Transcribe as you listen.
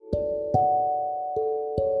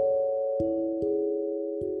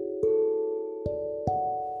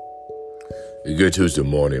Good Tuesday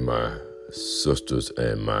morning, my sisters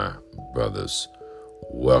and my brothers.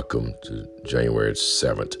 Welcome to January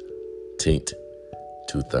 17th,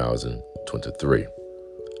 2023.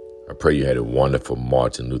 I pray you had a wonderful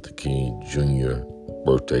Martin Luther King Jr.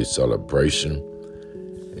 birthday celebration.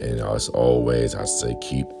 And as always, I say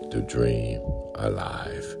keep the dream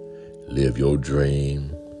alive. Live your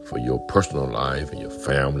dream for your personal life and your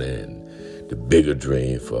family and the bigger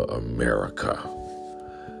dream for America.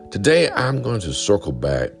 Today, I'm going to circle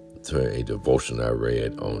back to a devotion I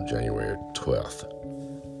read on January 12th.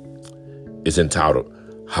 It's entitled,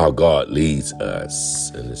 How God Leads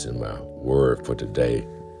Us, and it's in my word for today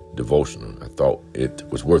devotional. I thought it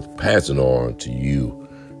was worth passing on to you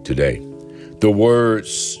today. The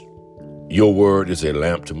words, your word is a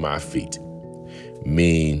lamp to my feet,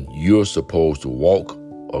 mean you're supposed to walk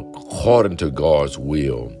according to God's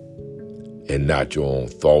will and not your own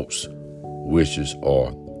thoughts, wishes,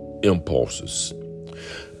 or impulses.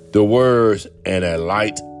 The words, and a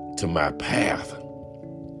light to my path,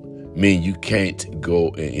 mean you can't go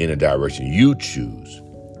in any direction you choose.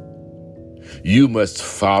 You must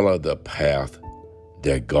follow the path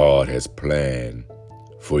that God has planned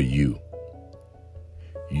for you.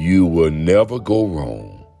 You will never go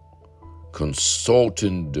wrong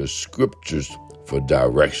consulting the scriptures for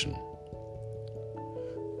direction.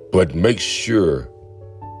 But make sure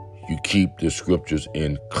you keep the scriptures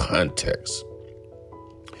in context.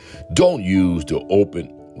 Don't use the open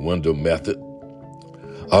window method,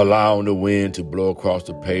 allowing the wind to blow across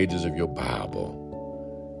the pages of your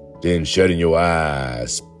Bible, then shutting your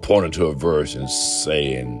eyes, pointing to a verse and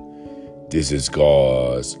saying, this is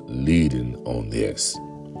God's leading on this.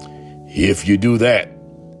 If you do that,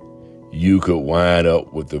 you could wind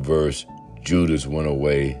up with the verse, Judas went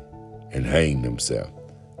away and hanged himself,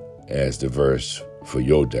 as the verse for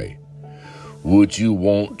your day. Would you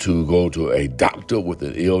want to go to a doctor with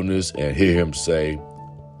an illness and hear him say,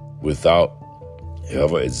 without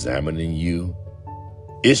ever examining you,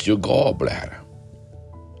 it's your gallbladder?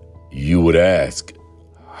 You would ask,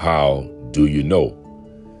 how do you know?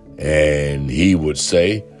 And he would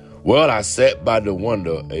say, well, I sat by the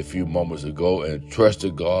window a few moments ago and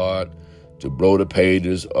trusted God to blow the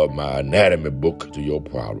pages of my anatomy book to your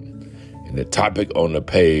problem. And the topic on the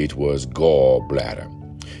page was gallbladder.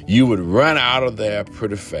 You would run out of there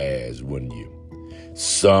pretty fast, wouldn't you?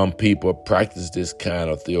 Some people practice this kind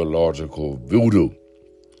of theological voodoo,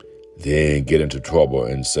 then get into trouble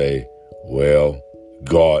and say, well,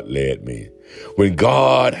 God led me, when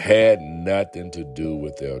God had nothing to do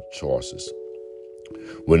with their choices.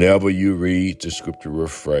 Whenever you read the scriptural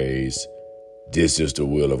phrase, this is the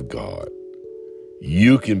will of God,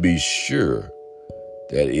 you can be sure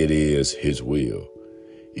that it is his will.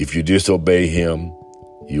 If you disobey him,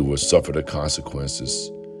 you will suffer the consequences.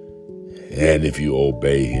 And if you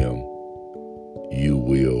obey him, you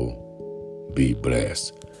will be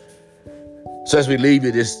blessed. So as we leave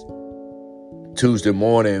you this Tuesday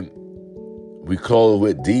morning, we close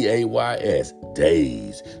with DAYS,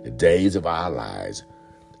 days, the days of our lives.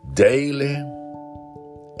 Daily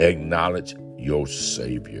acknowledge your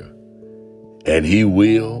Savior, and he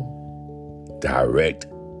will direct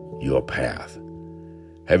your path.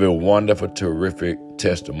 Have a wonderful, terrific,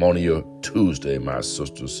 testimonial Tuesday, my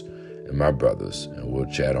sisters and my brothers, and we'll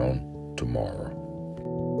chat on tomorrow.